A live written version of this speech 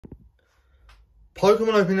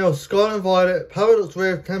Pokemon Open Hill, Scarlet and Violet, Paradox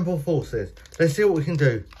Rift, Temple Forces. Let's see what we can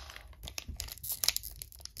do.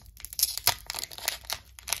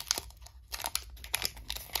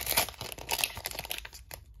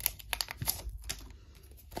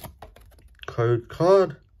 Code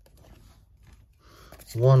card.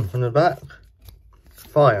 One from the back.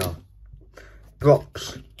 Fire.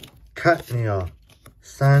 Brox. Catnia.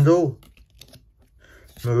 Sandal.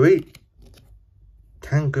 Marie.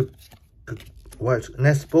 Tango.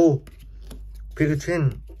 Nestball.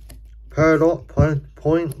 Pikachu. Peridot.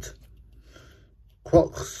 Point.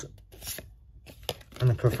 Crocs. And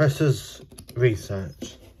the Professor's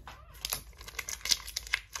Research.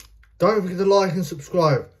 Don't forget to like and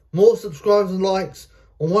subscribe. More subscribers and likes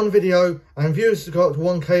on one video and views to go up to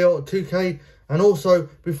 1k or 2k. And also,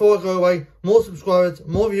 before I go away, more subscribers,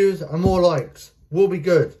 more views and more likes will be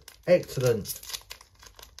good. Excellent.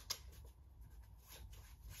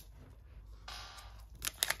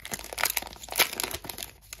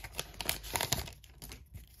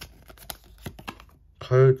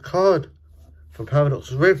 Code card for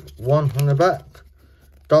Paradox Rift, one from the back.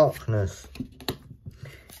 Darkness.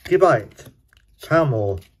 Gibite.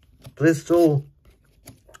 Camel. Bristol.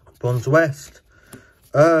 Bronze West.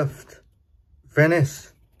 Earthed.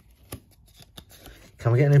 Venice.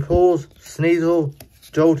 Can we get any pulls? Sneasel.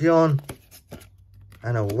 Jolteon.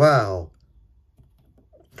 And a wow.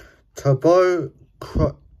 Turbo.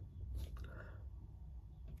 Crook.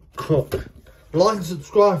 Like and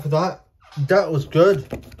subscribe for that. That was good.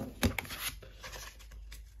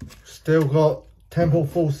 Still got Temple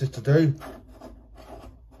Forces to do.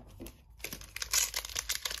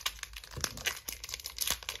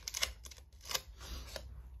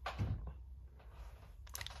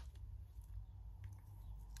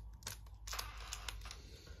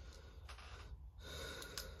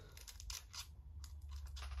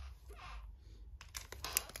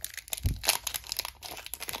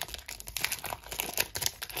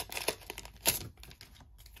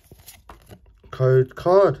 Code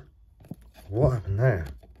card. What happened there?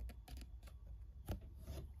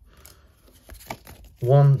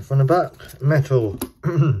 One from the back. Metal.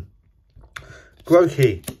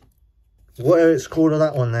 Grokey. Whatever it's called on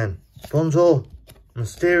that one then. Bronzor.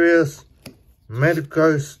 Mysterious.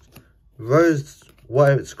 Medghost. Rose.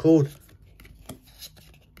 Whatever it's called.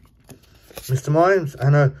 Mr. Mimes.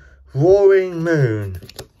 And a Roaring Moon.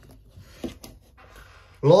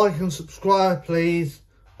 Like and subscribe please.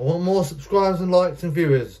 I want more subscribers and likes and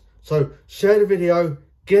viewers. So share the video,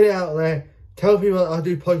 get it out there, tell people that I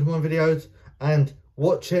do Pokemon videos and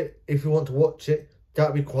watch it if you want to watch it.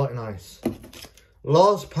 That'd be quite nice.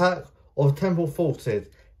 Last pack of Temple Forces.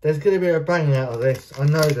 There's going to be a bang out of this. I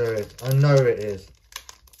know there is. I know it is.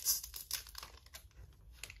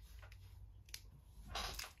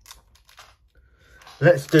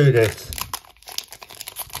 Let's do this.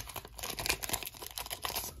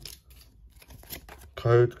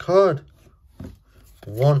 Code card.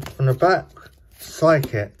 One from the back.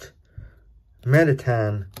 Psychic.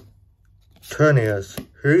 Meditan. Turniers.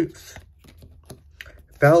 Hoops.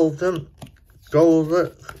 Beldum.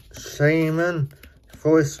 Golduck. Shaman.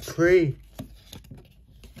 Forest Tree.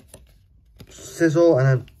 Sizzle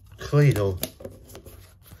and a Creedle.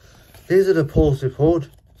 These are the pulls we pulled.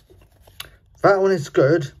 That one is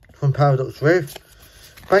good from Paradox Rift.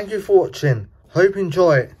 Thank you for watching. Hope you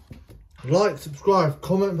enjoy it. Like, subscribe,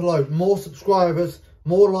 comment below. More subscribers,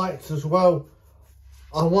 more likes as well.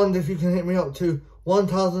 I wonder if you can hit me up to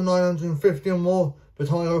 1,950 or more by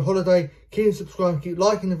the time I go on holiday. Keep subscribing, keep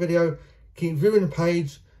liking the video, keep viewing the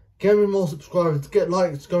page. Get me more subscribers, get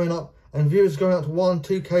likes going up and viewers going up to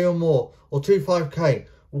 2k or more, or 5k.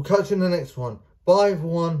 We'll catch you in the next one. Bye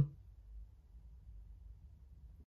everyone.